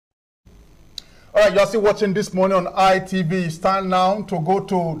All right, you're still watching This Morning on ITV. It's time now to go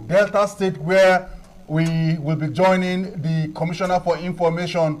to Delta State, where we will be joining the Commissioner for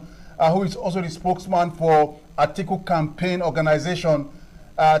Information, who is also the spokesman for Atiku Campaign Organization,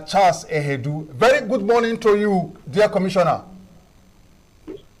 Charles Ehedu. Very good morning to you, dear Commissioner.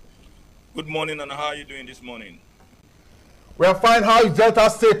 Good morning, and how are you doing this morning? We are fine. How is Delta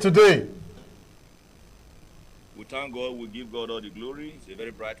State today? We thank God, we give God all the glory. It's a very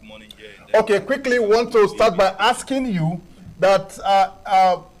bright morning here in Delta. Okay, quickly want to start by asking you that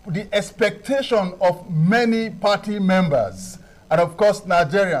the expectation of many party members and of course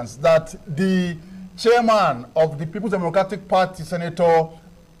Nigerians that the chairman of the People's Democratic Party, Senator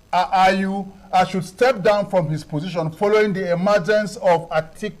Ayu, should step down from his position following the emergence of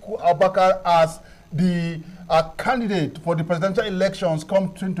Atiku Abubakar as the candidate for the presidential elections come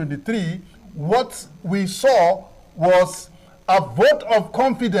 2023. What we saw was a vote of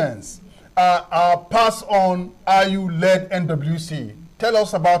confidence passed on Ayu-led NWC. Tell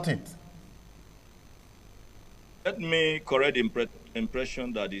us about it. Let me correct the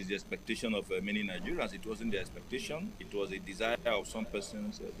impression that is the expectation of many Nigerians. It wasn't the expectation. It was a desire of some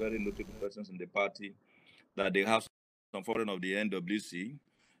persons, very notable persons in the party, that they have some foreign of the NWC.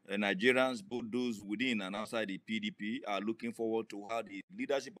 Nigerians, both those within and outside the PDP, are looking forward to how the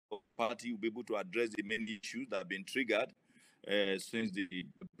leadership of the party will be able to address the many issues that have been triggered since the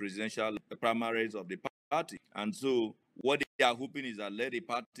presidential primaries of the party. And so what they are hoping is that let the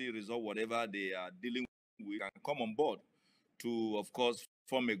party resolve whatever they are dealing with and come on board to, of course,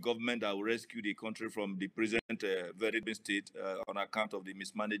 form a government that will rescue the country from the present very bad state on account of the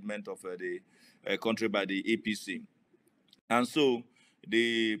mismanagement of the country by the APC. And so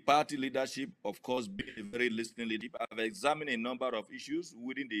the party leadership, of course, being very listening leadership, have examined a number of issues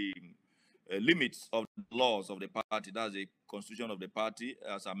within the limits of the laws of the party. That's the constitution of the party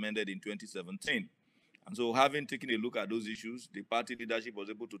as amended in 2017. And so having taken a look at those issues, the party leadership was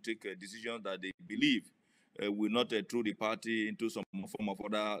able to take decisions that they believe will not throw the party into some form of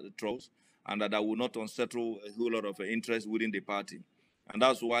other troubles, and that will not unsettle a whole lot of interest within the party. And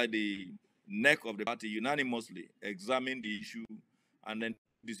that's why the neck of the party unanimously examined the issue and then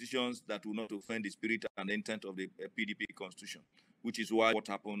decisions that will not offend the spirit and the intent of the PDP constitution, which is why what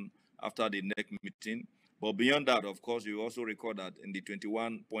happened after the NEC meeting. But beyond that, of course, you also record that in the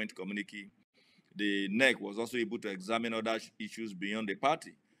 21-point communique, the NEC was also able to examine other issues beyond the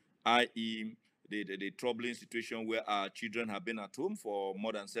party, i.e., the troubling situation where our children have been at home for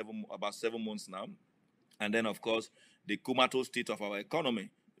more than about 7 months now. And then, of course, the comatose state of our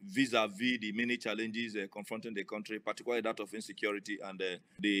economy vis-a-vis the many challenges confronting the country, particularly that of insecurity and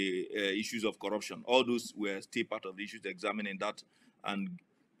the issues of corruption. All those were still part of the issues examined in that and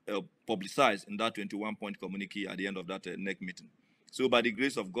publicized in that 21-point communique at the end of that NEC meeting. So by the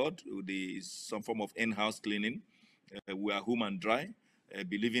grace of God, there is some form of in-house cleaning. We are home and dry,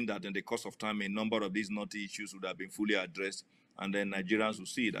 believing that in the course of time, a number of these knotty issues would have been fully addressed, and then Nigerians will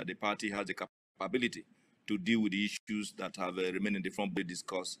see that the party has the capability to deal with the issues that have remained in the front burner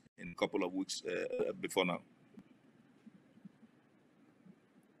discourse in a couple of weeks before now.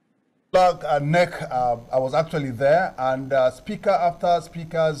 NEC, I was actually there, and speaker after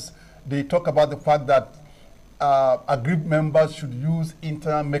speakers, they talk about the fact that aggrieved members should use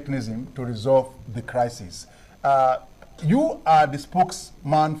internal mechanism to resolve the crisis. You are the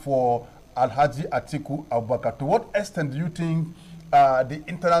spokesman for Alhaji Atiku Abubakar. To what extent do you think the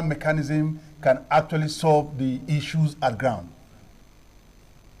internal mechanism can actually solve the issues at ground?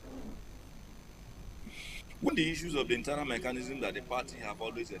 One of the issues of the internal mechanism that the party have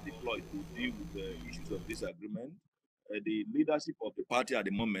always deployed to deal with the issues of disagreement, the leadership of the party at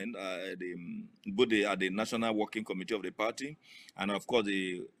the moment, both at the National Working Committee of the party, and of course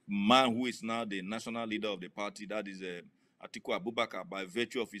the man who is now the national leader of the party, that is Atiku Abubakar, by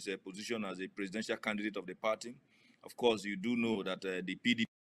virtue of his position as a presidential candidate of the party. Of course, you do know that the PDP,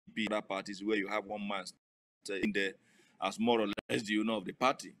 other parties where you have one man in there as more or less the owner of the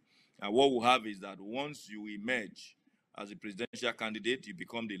party. And what we'll have is that once you emerge as a presidential candidate, you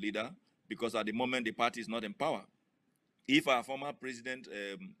become the leader, because at the moment the party is not in power. If our former president,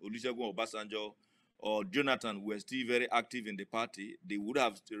 Olusegun Obasanjo or Jonathan, were still very active in the party, they would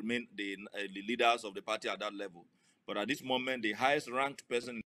have remained the leaders of the party at that level. But at this moment, the highest ranked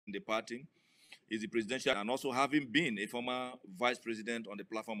person in the party is the presidential, and also having been a former vice president on the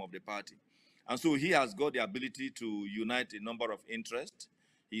platform of the party. And so he has got the ability to unite a number of interests.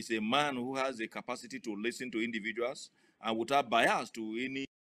 He's a man who has the capacity to listen to individuals and without bias to any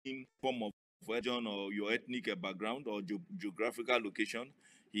form of religion or your ethnic background or geographical location.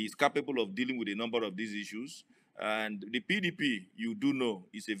 He is capable of dealing with a number of these issues. And the PDP, you do know,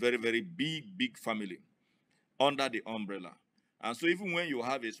 is a very, very big family under the umbrella. And so even when you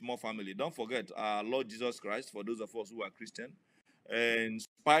have a small family, don't forget our Lord Jesus Christ, for those of us who are Christian, in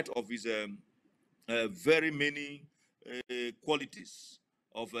spite of his very many qualities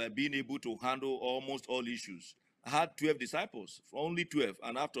of being able to handle almost all issues, had 12 disciples, only 12,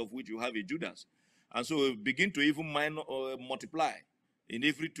 and after of which you have a Judas. And so begin to even multiply in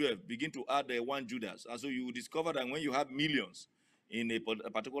every 12, begin to add one Judas. And so you will discover that when you have millions in a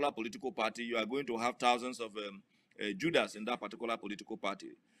particular political party, you are going to have thousands of Judas in that particular political party.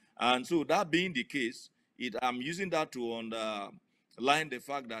 And so that being the case, I'm using that to underline the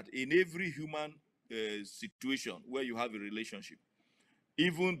fact that in every human situation where you have a relationship,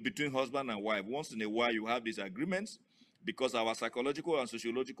 even between husband and wife, once in a while you have disagreements because our psychological and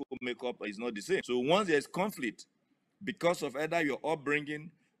sociological makeup is not the same. So once there's conflict because of either your upbringing,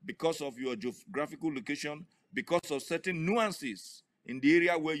 because of your geographical location, because of certain nuances in the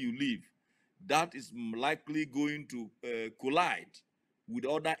area where you live, that is likely going to collide with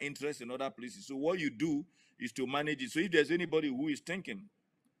other interests in other places. So what you do is to manage it. So if there's anybody who is thinking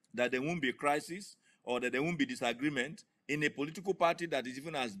that there won't be a crisis or that there won't be disagreement in a political party that is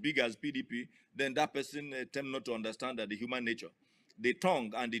even as big as PDP, then that person tend not to understand that the human nature. The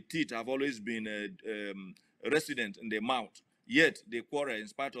tongue and the teeth have always been resident in the mouth, yet they quarrel in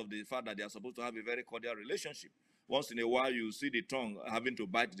spite of the fact that they are supposed to have a very cordial relationship. Once in a while, you see the tongue having to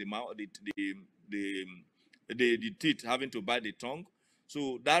bite the mouth, the teeth having to bite the tongue.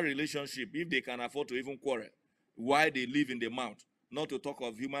 So that relationship, if they can afford to even quarrel, why they live in the mouth, not to talk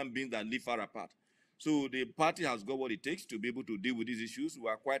of human beings that live far apart. So the party has got what it takes to be able to deal with these issues. We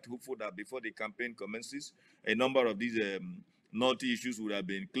are quite hopeful that before the campaign commences, a number of these naughty issues would have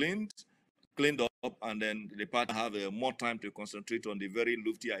been cleaned up, and then the party have more time to concentrate on the very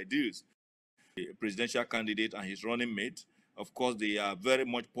lofty ideals. The presidential candidate and his running mate, of course, they are very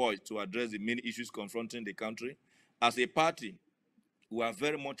much poised to address the many issues confronting the country. As a party, we are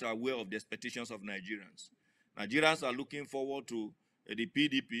very much aware of the expectations of Nigerians. Nigerians are looking forward to the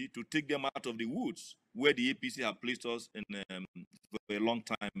PDP to take them out of the woods where the APC have placed us in for a long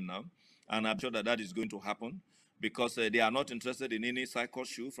time now. And I'm sure that that is going to happen because they are not interested in any cycle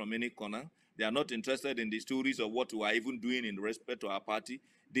show from any corner. They are not interested in the stories of what we are even doing in respect to our party.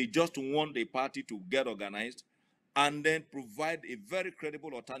 They just want the party to get organized and then provide a very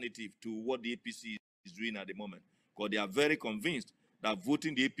credible alternative to what the APC is doing at the moment. Because they are very convinced that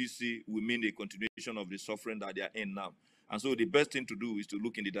voting the APC will mean a continuation of the suffering that they are in now. And so the best thing to do is to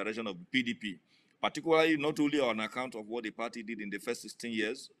look in the direction of the PDP, particularly not only on account of what the party did in the first 16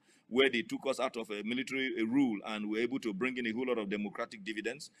 years, where they took us out of a military rule and were able to bring in a whole lot of democratic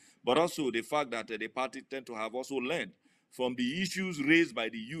dividends, but also the fact that the party tend to have also learned from the issues raised by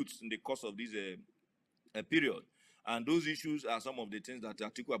the youths in the course of this period. And those issues are some of the things that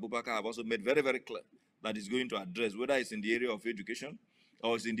Atiku Abubakar have also made very, very clear that is going to address, whether it's in the area of education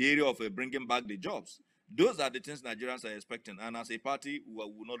or it's in the area of bringing back the jobs. Those are the things Nigerians are expecting. And as a party, we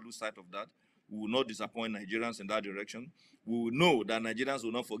will not lose sight of that. We will not disappoint Nigerians in that direction. We will know that Nigerians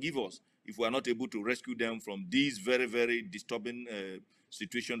will not forgive us if we are not able to rescue them from this very, very disturbing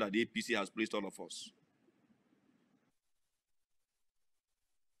situation that the APC has placed all of us.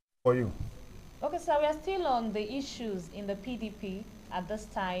 For you. Okay, so we are still on the issues in the PDP at this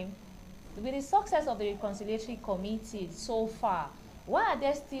time. With the success of the Reconciliatory Committee so far, why are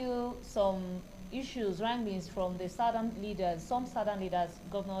there still some issues, wranglings from the southern leaders, some southern leaders,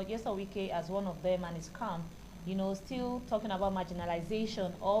 Governor Nyesom Wike as one of them and his camp, you know, still talking about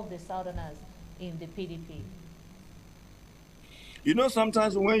marginalization of the southerners in the PDP? You know,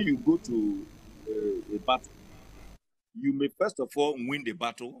 sometimes when you go to a battle, you may first of all win the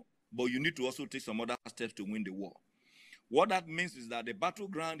battle, but you need to also take some other steps to win the war. What that means is that the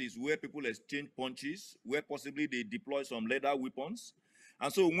battleground is where people exchange punches, where possibly they deploy some lethal weapons.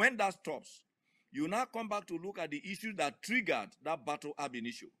 And so when that stops, you now come back to look at the issues that triggered that battle ab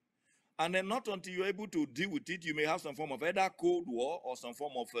initio. And then not until you're able to deal with it, you may have some form of either Cold War or some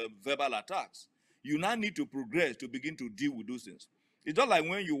form of verbal attacks. You now need to progress to begin to deal with those things. It's just like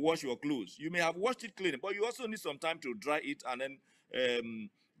when you wash your clothes. You may have washed it clean, but you also need some time to dry it and then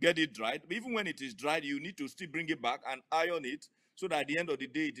get it dried. But even when it is dried, you need to still bring it back and iron it so that at the end of the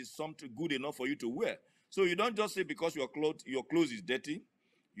day, it is something good enough for you to wear. So you don't just say because your clothes is dirty,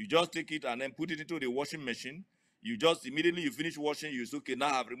 you just take it and then put it into the washing machine. You just immediately you finish washing, you say, okay,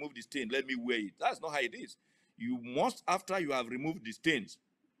 now I've removed the stain, let me wear it. That's not how it is. You must, after you have removed the stains,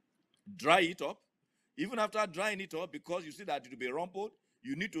 dry it up. Even after drying it up, because you see that it will be rumpled,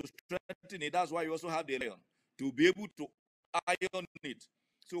 you need to strengthen it. That's why you also have the iron to be able to iron it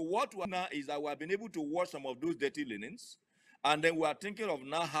So what we are now is that we have been able to wash some of those dirty linens, and then we are thinking of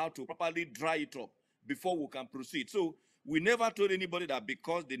now how to properly dry it up before we can proceed. So we never told anybody that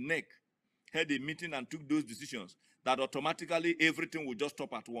because the NEC had a meeting and took those decisions, that automatically everything will just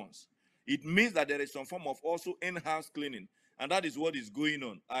stop at once. It means that there is some form of also in-house cleaning, and that is what is going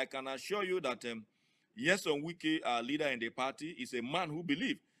on. I can assure you that Nyesom Wike, our leader in the party, is a man who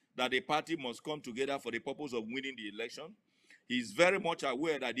believes that the party must come together for the purpose of winning the election. He's very much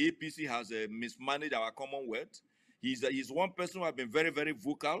aware that the APC has mismanaged our Commonwealth. He's one person who has been very, very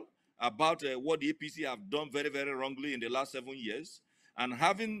vocal about what the APC have done very, very wrongly in the last 7 years. And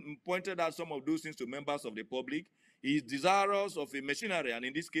having pointed out some of those things to members of the public, he is desirous of a machinery, and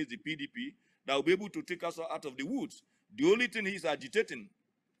in this case, the PDP, that will be able to take us out of the woods. The only thing he's agitating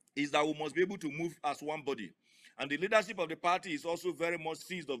is that we must be able to move as one body. And the leadership of the party is also very much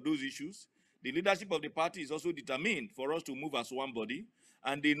seized of those issues. The leadership of the party is also determined for us to move as one body.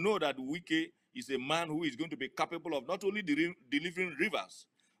 And they know that Wike is a man who is going to be capable of not only delivering rivers,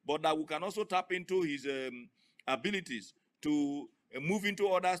 but that we can also tap into his abilities to move into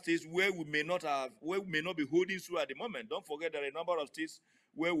other states where we may not be holding through at the moment. Don't forget there are a number of states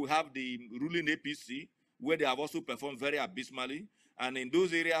where we have the ruling APC, where they have also performed very abysmally. And in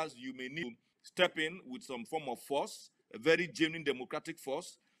those areas, you may need to step in with some form of force, a very genuine democratic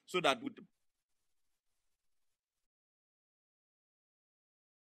force, so that with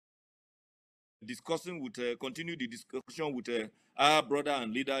continue the discussion with our brother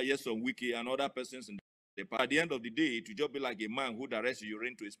and leader, Nyesom Wike, and other persons in the party. At the end of the day, it will just be like a man who directs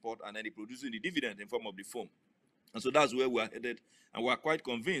urine to a spot and then he produces the dividend in form of the foam. And so that's where we are headed. And we are quite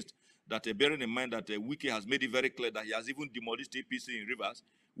convinced that, bearing in mind that Wike has made it very clear that he has even demolished APC in Rivers,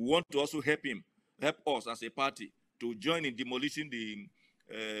 we want to also help us as a party to join in demolishing the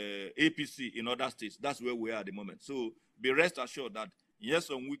APC in other states. That's where we are at the moment. So be rest assured that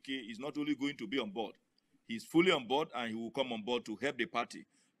Nyesom Wike is not only going to be on board, he's fully on board, and he will come on board to help the party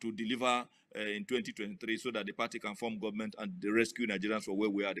to deliver in 2023 so that the party can form government and rescue Nigerians from where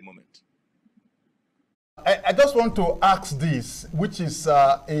we are at the moment. I just want to ask this, which is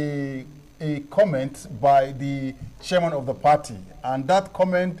a comment by the chairman of the party, and that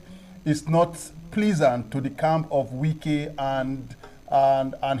comment is not pleasant to the camp of Wike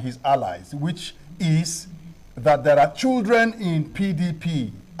and his allies, which is that there are children in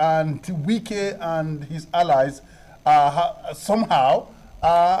PDP, and Wike and his allies somehow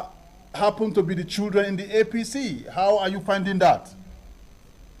happen to be the children in the APC. How are you finding that?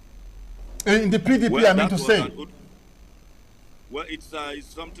 In the PDP, well, I mean to say. Well, it's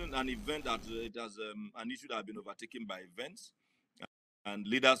something, an event that it has an issue that has been overtaken by events, and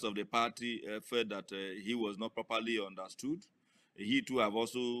leaders of the party felt that he was not properly understood. He too have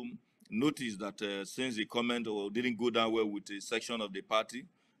also noticed that since the comment didn't go down well with a section of the party,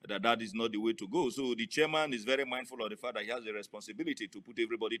 that is not the way to go. So the chairman is very mindful of the fact that he has the responsibility to put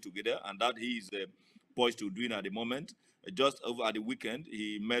everybody together, and that he is poised to doing at the moment. Just over at the weekend,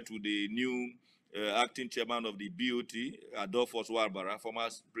 he met with the new acting chairman of the BOT, Adolphus Warbara, former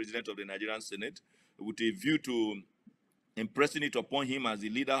president of the Nigerian Senate, with a view to impressing it upon him as the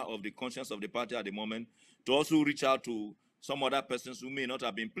leader of the conscience of the party at the moment, to also reach out to some other persons who may not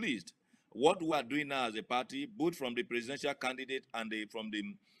have been pleased. What we are doing now as a party, both from the presidential candidate and from the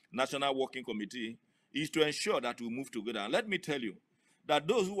National Working Committee, is to ensure that we move together. And let me tell you that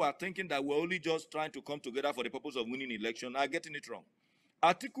those who are thinking that we're only just trying to come together for the purpose of winning election are getting it wrong.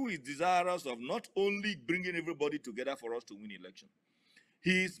 Atiku is desirous of not only bringing everybody together for us to win election.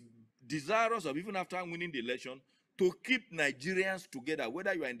 He is desirous of, even after winning the election, to keep Nigerians together,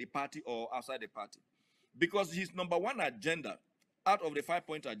 whether you are in the party or outside the party. Because his number one agenda, out of the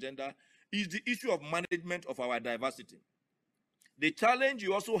 5-point agenda, is the issue of management of our diversity. The challenge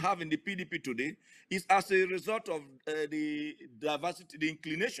you also have in the PDP today is as a result of the diversity, the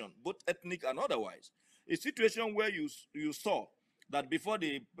inclination, both ethnic and otherwise. A situation where you saw that before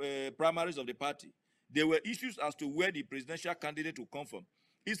the primaries of the party, there were issues as to where the presidential candidate will come from.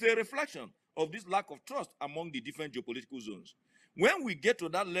 It's a reflection of this lack of trust among the different geopolitical zones. When we get to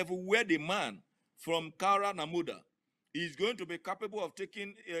that level where the man from Kara Namuda is going to be capable of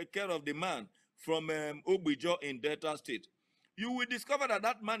taking care of the man from Ogbijo in Delta State, you will discover that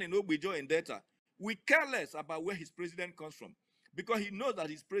that man in Ogbijo in Delta will care less about where his president comes from, because he knows that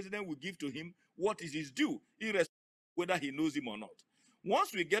his president will give to him what is his due, irrespective of whether he knows him or not.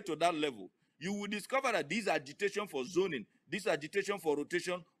 Once we get to that level, you will discover that this agitation for zoning, this agitation for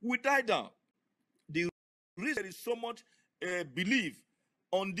rotation will die down. The reason there is so much belief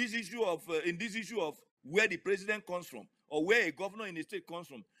on this issue of where the president comes from or where a governor in the state comes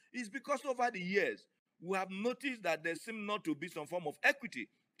from is because over the years we have noticed that there seems not to be some form of equity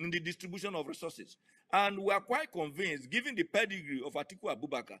in the distribution of resources. And we are quite convinced, given the pedigree of Atiku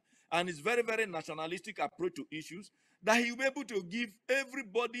Abubakar and his very, very nationalistic approach to issues, that he will be able to give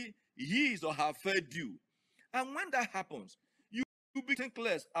everybody his or her fair due. And when that happens, you become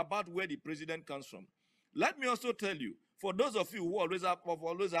clear about where the president comes from. Let me also tell you, for those of you who always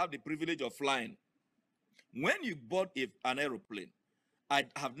have the privilege of flying, when you board an aeroplane, I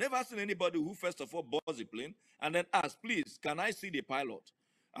have never seen anybody who first of all boards a plane and then asks, please, can I see the pilot?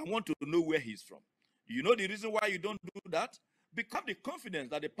 I want to know where he's from. You know the reason why you don't do that? Because the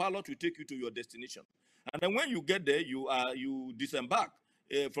confidence that the pilot will take you to your destination. And then when you get there, you disembark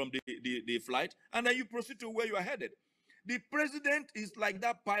from the flight, and then you proceed to where you are headed. The president is like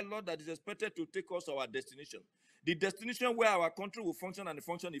that pilot that is expected to take us to our destination. The destination where our country will function and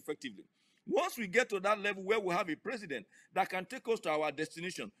function effectively. Once we get to that level where we have a president that can take us to our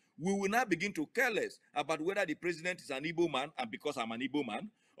destination, we will now begin to care less about whether the president is an Igbo man and because I'm an Igbo man,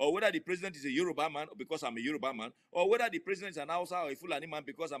 or whether the president is a Yoruba man because I'm a Yoruba man, or whether the president is an Hausa or a Fulani man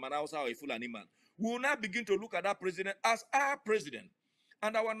because I'm an Hausa or a Fulani man. We will now begin to look at that president as our president.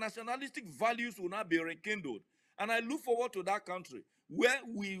 And our nationalistic values will now be rekindled. And I look forward to that country where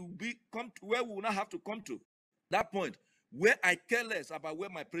we will not have to come to that point where I care less about where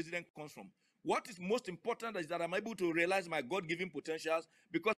my president comes from. What is most important is that I'm able to realize my God-given potentials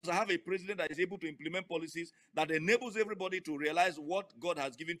because I have a president that is able to implement policies that enables everybody to realize what God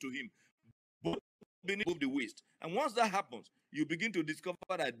has given to him, both beneath the waist. And once that happens, you begin to discover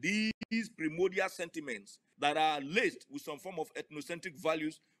that these primordial sentiments that are laced with some form of ethnocentric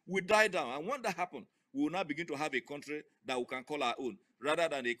values will die down. And when that happens, we will now begin to have a country that we can call our own. Rather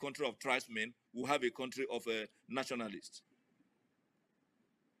than a country of tribesmen, we'll have a country of nationalists.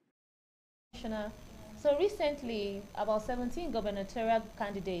 So recently, about 17 gubernatorial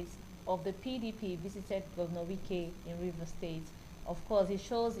candidates of the PDP visited Governor Wike in Rivers State. Of course, it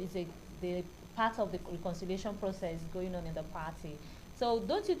shows the part of the reconciliation process going on in the party. So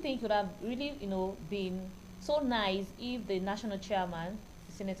don't you think it would have really, been so nice if the national chairman,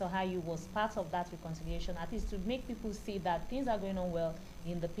 Senator Ayu, was part of that reconciliation, at least to make people see that things are going on well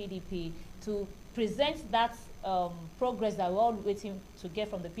in the PDP, to present that progress that we're all waiting to get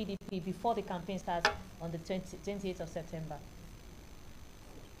from the PDP before the campaign starts on the 28th of September?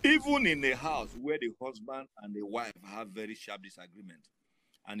 Even in a house where the husband and the wife have very sharp disagreement,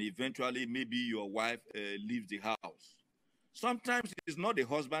 and eventually maybe your wife leaves the house, sometimes it's not the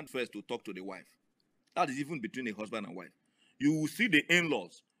husband first to talk to the wife. That is even between a husband and wife. You will see the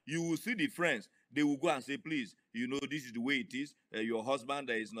in-laws, you will see the friends. They will go and say, please, this is the way it is. Your husband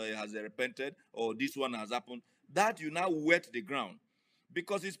has repented, or this one has happened. That you now wet the ground.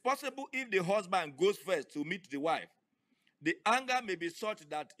 Because it's possible if the husband goes first to meet the wife, the anger may be such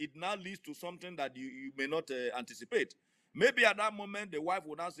that it now leads to something that you may not anticipate. Maybe at that moment, the wife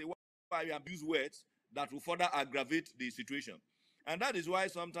will now say, why you abuse words that will further aggravate the situation. And that is why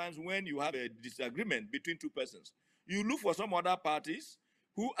sometimes when you have a disagreement between two persons, you look for some other parties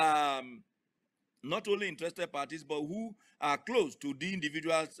who are not only interested parties, but who are close to the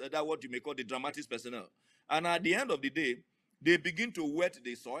individuals that what you may call the dramatis personnel. And at the end of the day, they begin to wet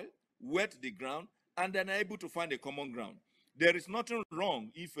the soil, wet the ground, and then are able to find a common ground. There is nothing wrong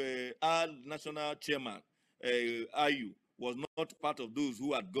if our national chairman, Ayu, was not part of those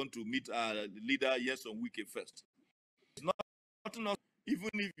who had gone to meet our leader, Nyesom Wike, first. It's nothing else. Even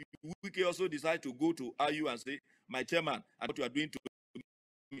if Wike also decide to go to Ayu and say, my chairman, and what you are doing to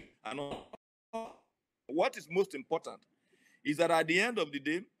me. And what is most important is that at the end of the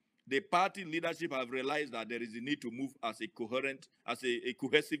day, the party leadership have realized that there is a need to move as a coherent, as a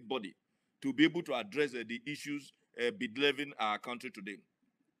cohesive body to be able to address the issues bedeviling our country today.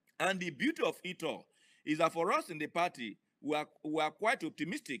 And the beauty of it all is that for us in the party, we are quite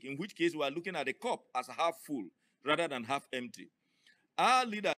optimistic, in which case we are looking at the cup as half full rather than half empty. Our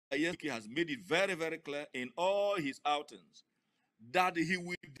leader, Nyesom Wike, has made it very, very clear in all his outings that he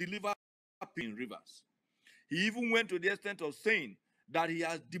will deliver in Rivers. He even went to the extent of saying that he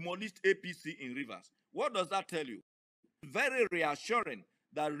has demolished APC in Rivers. What does that tell you? Very reassuring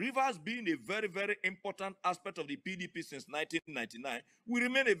that Rivers, being a very, very important aspect of the PDP since 1999, will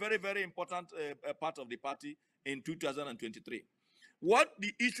remain a very, very important part of the party in 2023. What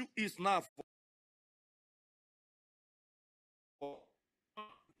the issue is now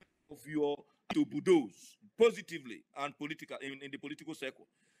of your to bulldoze positively and political in the political circle.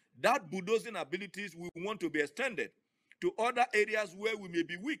 That bulldozing abilities we want to be extended to other areas where we may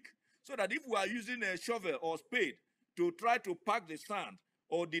be weak, so that if we are using a shovel or spade to try to pack the sand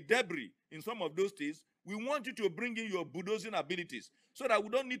or the debris in some of those things, we want you to bring in your bulldozing abilities so that we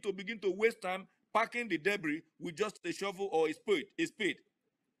don't need to begin to waste time packing the debris with just a shovel or a spade.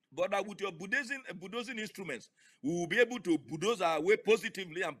 But that with your bulldozing instruments, we will be able to bulldoze our way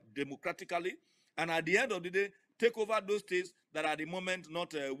positively and democratically, and at the end of the day, take over those states that are at the moment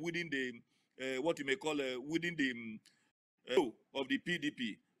not within the what you may call within the of the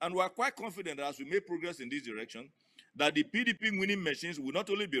PDP. And we are quite confident that as we make progress in this direction, that the PDP winning machines will not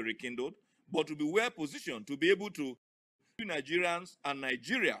only be rekindled, but will be well positioned to be able to Nigerians and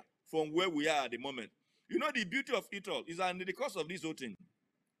Nigeria from where we are at the moment. You know, the beauty of it all is that in the course of this whole thing,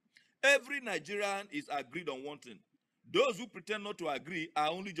 every Nigerian is agreed on one thing. Those who pretend not to agree are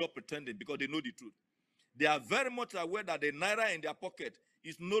only just pretending because they know the truth. They are very much aware that the naira in their pocket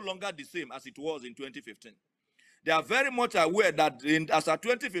is no longer the same as it was in 2015. They are very much aware that as of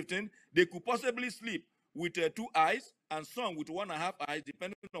 2015, they could possibly sleep with 2 eyes and some with 1.5 eyes,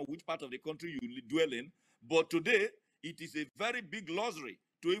 depending on which part of the country you dwell in. But today, it is a very big luxury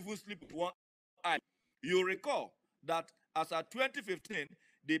to even sleep with 1 eye. You recall that as of 2015,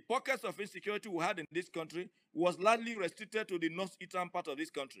 the pockets of insecurity we had in this country was largely restricted to the northeastern part of this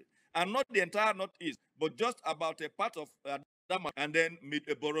country, and not the entire northeast, but just about a part of Adama, and then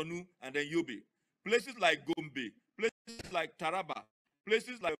Boronu, and then Yobe. Places like Gombe, places like Taraba,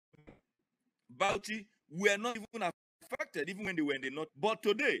 places like Bauchi were not even affected, even when they were in the north. But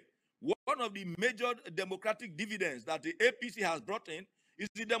today, one of the major democratic dividends that the APC has brought in is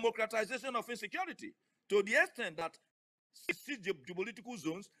the democratization of insecurity, to the extent that 6 geopolitical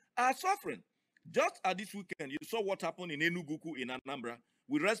zones are suffering. Just at this weekend, you saw what happened in Enugu, in Anambra,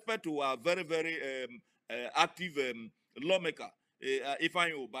 with respect to our very, very active lawmaker,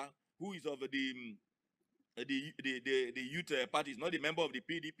 Ifeanyi Oba, who is of the youth party, is not a member of the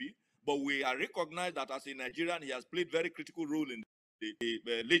PDP, but we are recognized that as a Nigerian, he has played very critical role in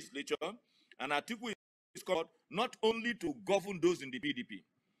the legislature. And Atiku is called not only to govern those in the PDP.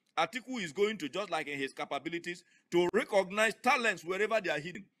 Atiku is going to, just like in his capabilities, to recognize talents wherever they are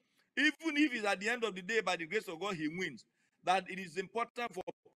hidden. Even if it's at the end of the day, by the grace of God, he wins, that it is important for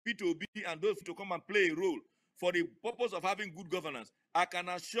P2B and those to come and play a role for the purpose of having good governance. I can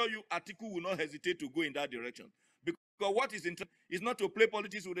assure you Atiku will not hesitate to go in that direction. Because what is interesting is not to play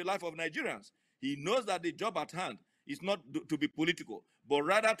politics with the life of Nigerians. He knows that the job at hand is not to be political, but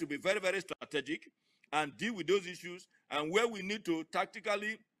rather to be very, very strategic and deal with those issues, and where we need to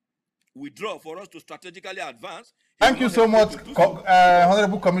tactically withdraw for us to strategically advance. Thank you so much,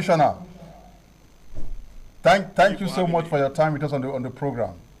 Honorable Commissioner. Thank you so much for your time with us on the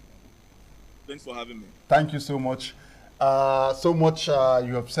program. Thanks for having me. Thank you so much. You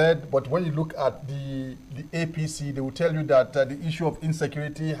have said, but when you look at the APC, they will tell you that the issue of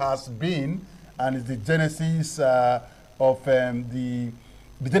insecurity has been, and is the genesis of the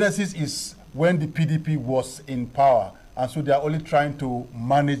genesis is when the PDP was in power, and so they are only trying to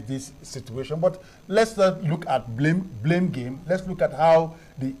manage this situation. But let's not look at blame game. Let's look at how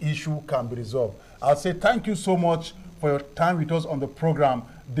the issue can be resolved. I'll say thank you so much for your time with us on the program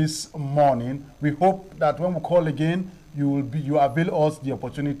this morning. We hope that when we call again, you avail us the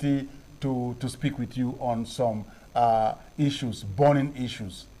opportunity to speak with you on some issues, burning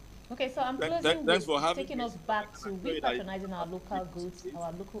issues. Okay, so I'm closing with taking us back to patronizing our local goods,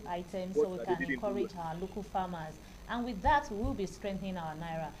 our local items, so we can encourage our local farmers. And with that, we will be strengthening our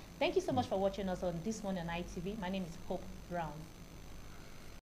Naira. Thank you so much for watching us on This Morning on ITV. My name is Hope Brown.